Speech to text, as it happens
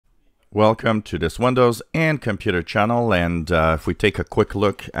Welcome to this Windows and Computer channel, and if we take a quick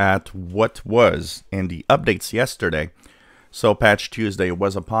look at what was in the updates yesterday. So Patch Tuesday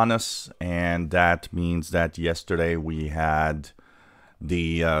was upon us, and that means that yesterday we had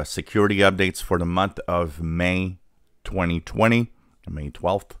the security updates for the month of May 2020, May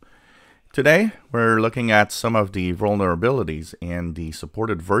 12th. Today we're looking at some of the vulnerabilities in the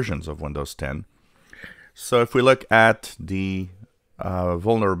supported versions of Windows 10. So if we look at the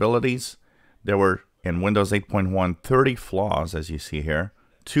vulnerabilities, there were in Windows 8.1 30 flaws, as you see here,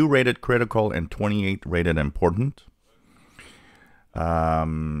 2 rated critical and 28 rated important.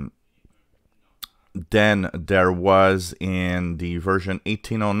 Then there was in the version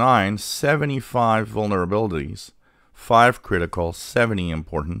 1809 75 vulnerabilities, 5 critical, 70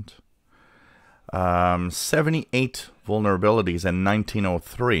 important. 78 vulnerabilities in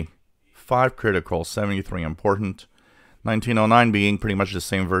 1903, 5 critical, 73 important. 1909 being pretty much the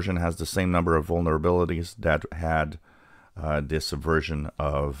same version, has the same number of vulnerabilities that had this version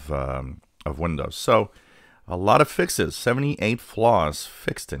of Windows. So a lot of fixes, 78 flaws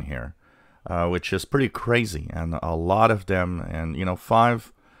fixed in here, which is pretty crazy. And a lot of them, and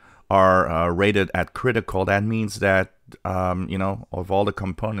 5 are rated at critical. That means that, of all the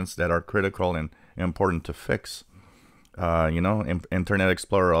components that are critical and important to fix, Internet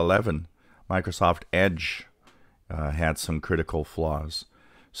Explorer 11, Microsoft Edge, had some critical flaws.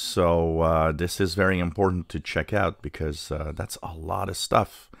 So this is very important to check out because that's a lot of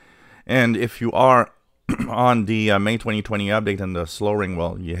stuff. And if you are on the May 2020 update and the slow ring,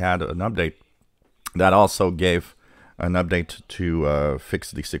 well, you had an update that also gave an update to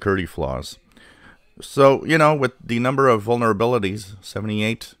fix the security flaws. So, with the number of vulnerabilities,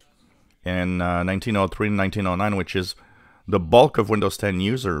 78 in 1903 and 1909, which is the bulk of Windows 10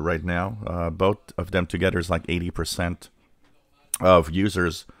 user right now, both of them together is like 80% of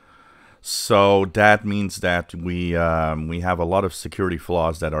users. So that means that we have a lot of security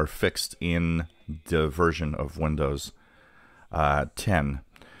flaws that are fixed in the version of Windows 10.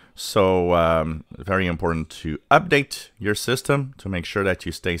 So very important to update your system to make sure that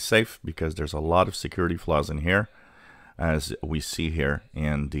you stay safe, because there's a lot of security flaws in here, as we see here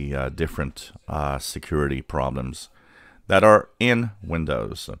in the different security problems that are in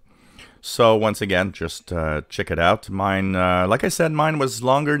Windows. So once again, just check it out. Mine, like I said, mine was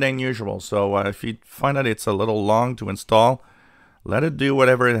longer than usual. So if you find that it's a little long to install, let it do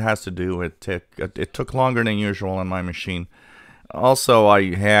whatever it has to do. It took longer than usual on my machine. Also,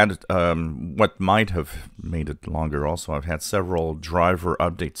 I had what might have made it longer. Also, I've had several driver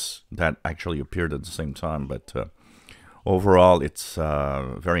updates that actually appeared at the same time. But overall, it's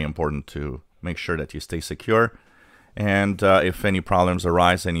very important to make sure that you stay secure. And if any problems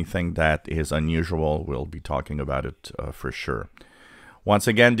arise, anything that is unusual, we'll be talking about it for sure. Once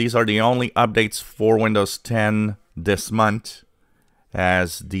again, these are the only updates for Windows 10 this month,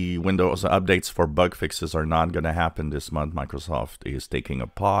 as the Windows updates for bug fixes are not going to happen this month. Microsoft is taking a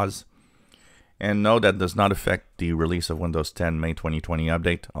pause. And no, that does not affect the release of Windows 10 May 2020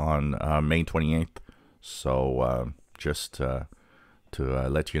 update on May 28th. So just to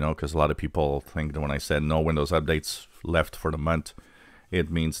let you know, because a lot of people think that when I said no Windows updates left for the month, it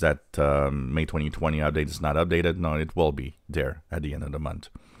means that May 2020 update is not updated. No, it will be there at the end of the month.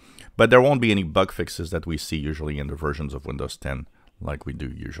 But there won't be any bug fixes that we see usually in the versions of Windows 10 like we do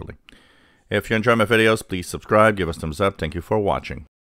usually. If you enjoy my videos, please subscribe, give us thumbs up. Thank you for watching.